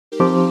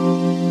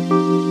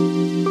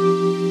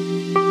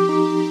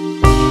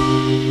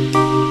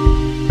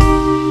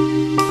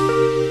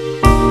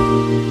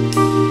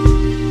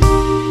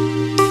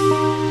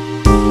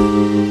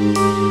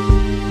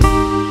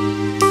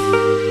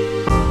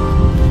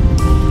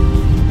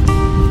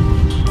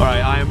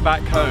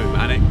back home,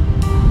 and it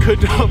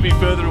could not be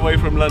further away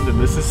from London.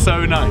 This is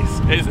so nice.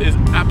 It's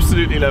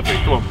absolutely lovely.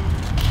 Come on.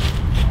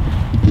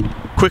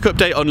 Quick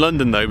update on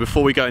London though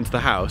before we go into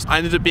the house. I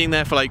ended up being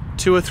there for like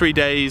 2 or 3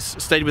 days,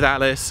 stayed with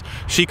Alice.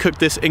 She cooked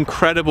this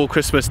incredible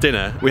Christmas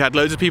dinner. We had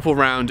loads of people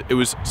around. It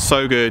was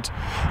so good.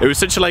 It was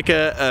such like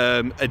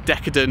a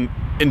decadent,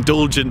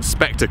 indulgent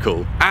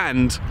spectacle.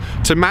 And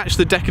to match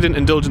the decadent,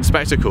 indulgent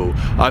spectacle,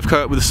 I've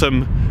come up with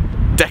some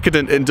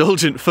decadent,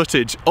 indulgent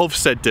footage of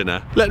said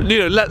dinner. Let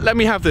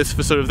me have this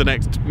for sort of the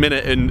next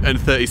minute and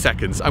 30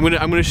 seconds. I'm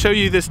gonna show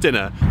you this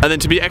dinner, and then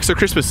to be extra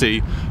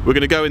Christmassy, we're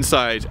gonna go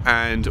inside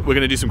and we're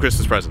gonna do some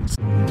Christmas presents.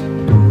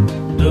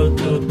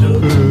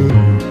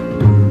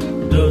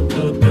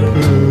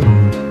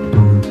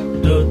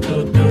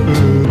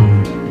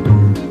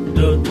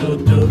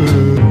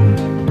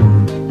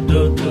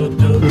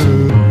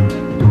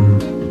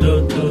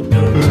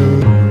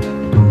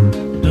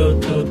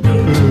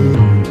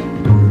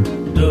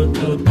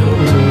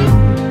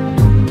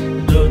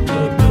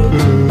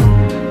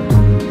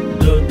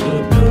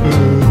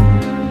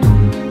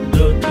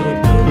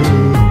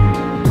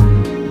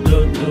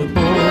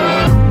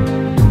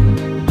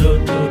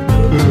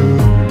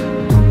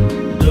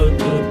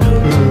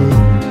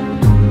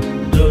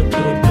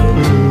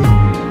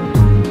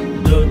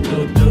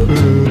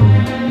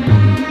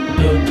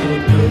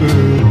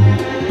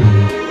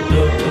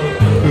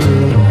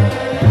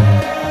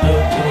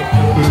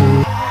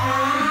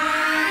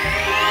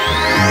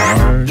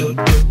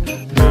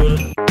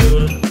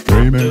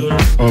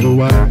 Of a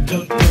white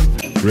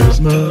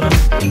Christmas,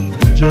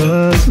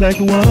 just like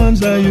the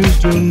ones I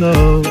used to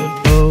know.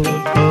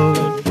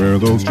 Where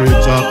those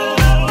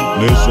treetops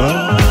listen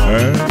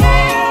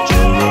and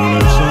children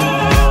listen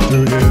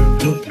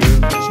to hear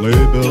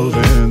sleigh bells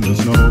in the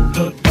snow.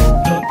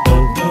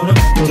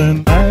 But then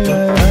I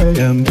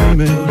am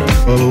dreaming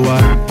of a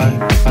white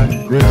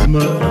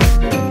Christmas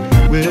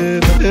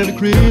with every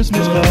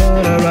Christmas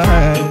card I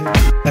write.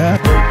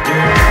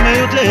 May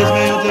your days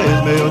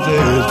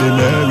be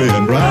merry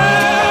and bright.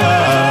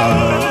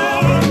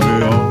 And we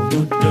all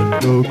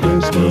know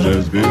Christmas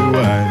has been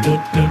white.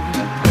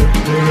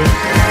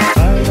 I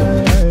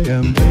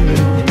am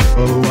dreaming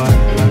of a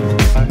white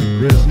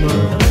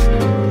Christmas.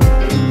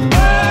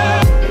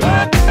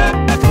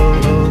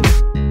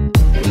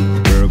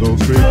 Where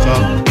those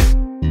treetops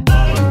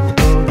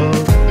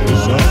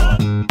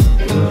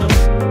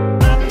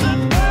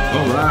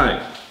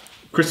Alright,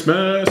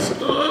 Christmas!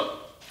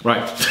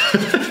 Right.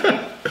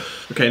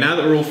 Okay, now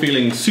that we're all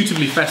feeling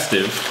suitably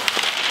festive,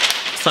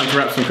 it's time to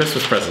wrap some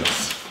Christmas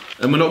presents.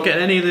 And we're not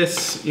getting any of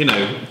this, you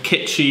know,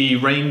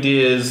 kitschy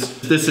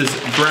reindeers. This is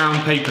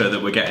brown paper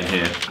that we're getting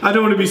here. I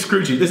don't want to be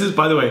Scroogey. This is,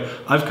 by the way,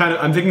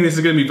 I'm thinking this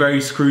is going to be very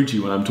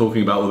Scroogey when I'm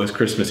talking about all this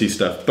Christmassy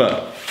stuff,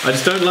 but I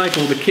just don't like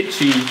all the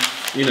kitschy,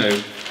 you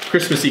know,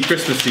 Christmassy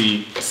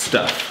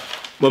stuff.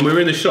 When we were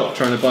in the shop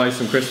trying to buy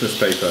some Christmas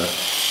paper,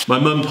 my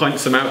mum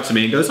points them out to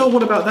me and goes, "Oh,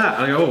 what about that?"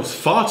 And I go, "Oh, it's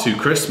far too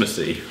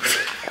Christmassy."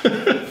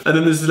 And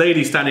then there's this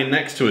lady standing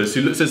next to us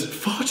who says,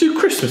 "Far too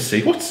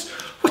Christmassy? What's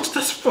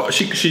that's for?"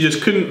 She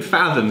just couldn't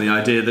fathom the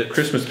idea that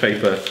Christmas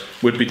paper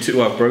would be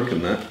too, I've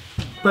broken that.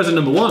 Present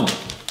number 1.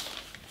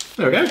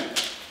 There we go.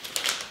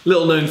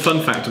 Little known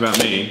fun fact about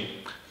me.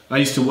 I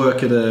used to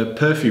work at a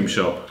perfume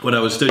shop when I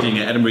was studying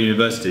at Edinburgh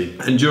University.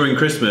 And during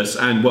Christmas,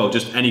 and well,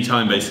 just any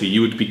time basically, you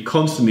would be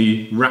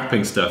constantly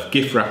wrapping stuff,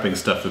 gift wrapping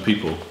stuff for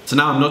people. So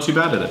now I'm not too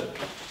bad at it.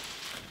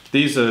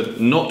 These are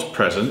not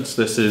presents.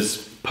 This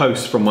is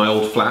posts from my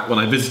old flat when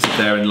I visited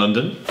there in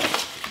London.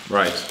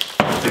 Right.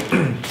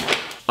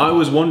 I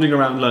was wandering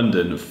around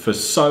London for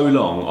so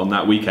long on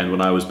that weekend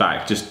when I was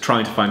back, just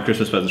trying to find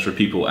Christmas presents for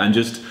people and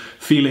just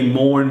feeling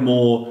more and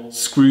more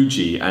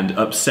Scroogey and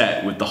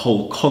upset with the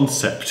whole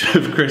concept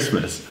of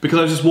Christmas. Because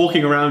I was just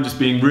walking around just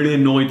being really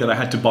annoyed that I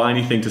had to buy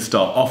anything to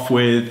start off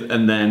with,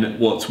 and then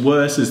what's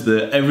worse is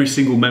that every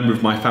single member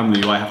of my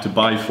family who I have to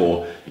buy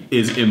for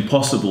is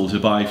impossible to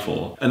buy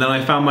for. And then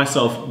I found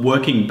myself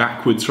working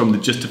backwards from the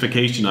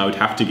justification I would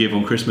have to give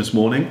on Christmas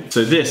morning.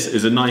 So this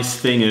is a nice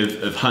thing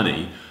of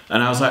honey.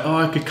 And I was like, oh,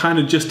 I could kind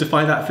of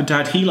justify that for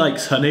Dad. He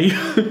likes honey.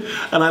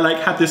 And I like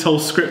had this whole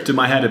script in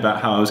my head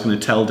about how I was going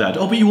to tell Dad,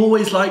 oh, but you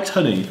always liked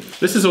honey.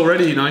 This is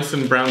already nice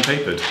and brown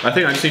papered. I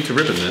think I just need to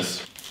ribbon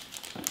this.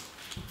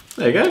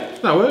 There you go,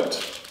 that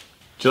worked.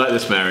 Do you like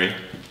this, Mary?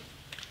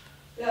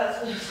 Yeah,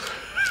 that's nice.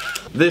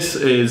 This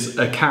is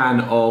a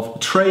can of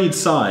trade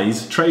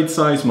size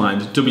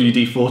mind,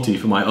 WD-40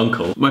 for my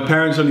uncle. My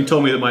parents only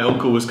told me that my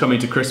uncle was coming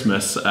to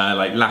Christmas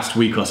like last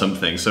week or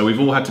something, so we've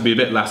all had to be a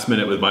bit last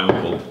minute with my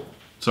uncle.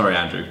 Sorry,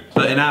 Andrew.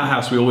 But in our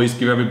house, we always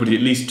give everybody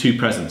at least 2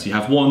 presents. You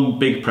have one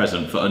big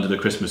present for under the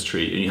Christmas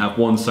tree, and you have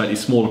one slightly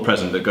smaller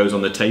present that goes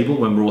on the table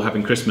when we're all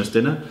having Christmas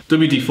dinner.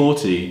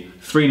 WD-40,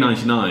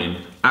 $3.99,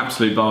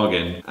 absolute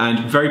bargain, and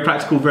very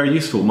practical, very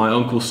useful. My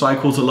uncle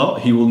cycles a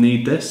lot, he will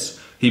need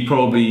this. He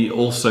probably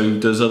also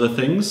does other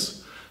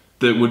things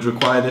that would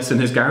require this in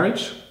his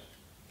garage.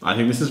 I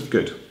think this is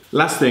good.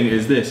 Last thing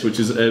is this,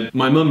 which is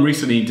my mum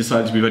recently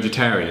decided to be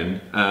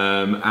vegetarian,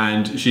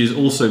 and she is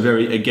also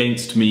very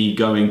against me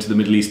going to the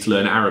Middle East to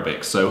learn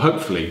Arabic. So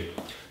hopefully,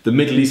 the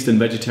Middle Eastern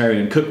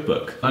Vegetarian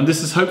Cookbook. And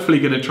this is hopefully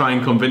going to try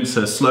and convince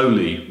her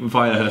slowly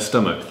via her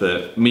stomach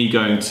that me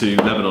going to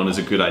Lebanon is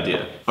a good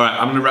idea. All right,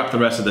 I'm going to wrap the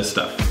rest of this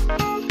stuff.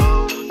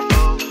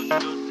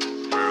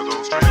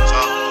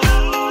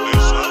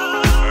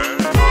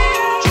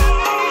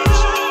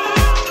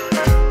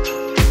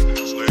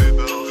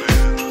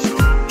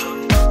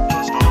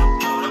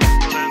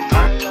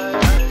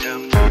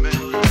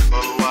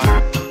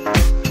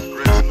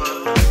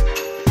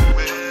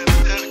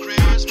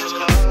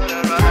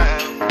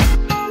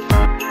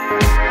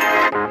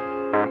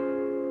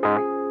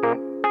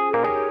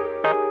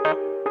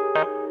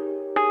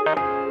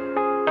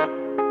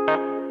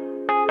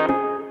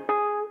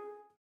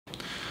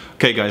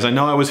 Okay guys, I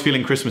know I was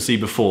feeling Christmassy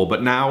before,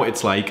 but now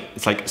it's like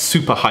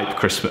super hype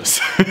Christmas.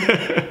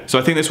 So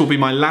I think this will be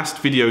my last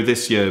video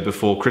this year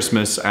before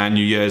Christmas and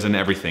New Year's and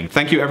everything.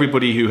 Thank you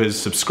everybody who has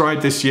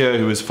subscribed this year,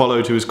 who has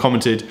followed, who has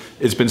commented.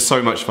 It's been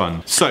so much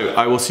fun. So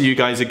I will see you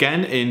guys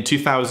again in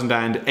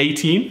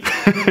 2018.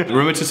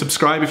 Remember to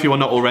subscribe if you are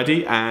not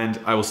already, and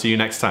I will see you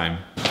next time.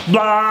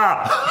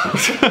 Blah!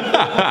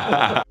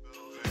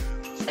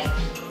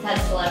 Had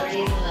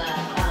celebrities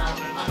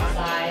on the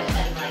side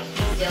and like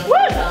steal some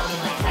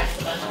and like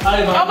text a bunch of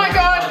people. Oh my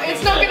god,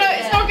 it's not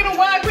gonna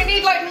work. We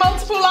need like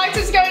multiple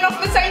lighters going off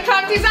at the same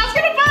time because that's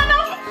gonna burn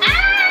off.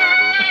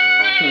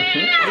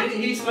 Ah!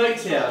 Who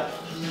smokes here?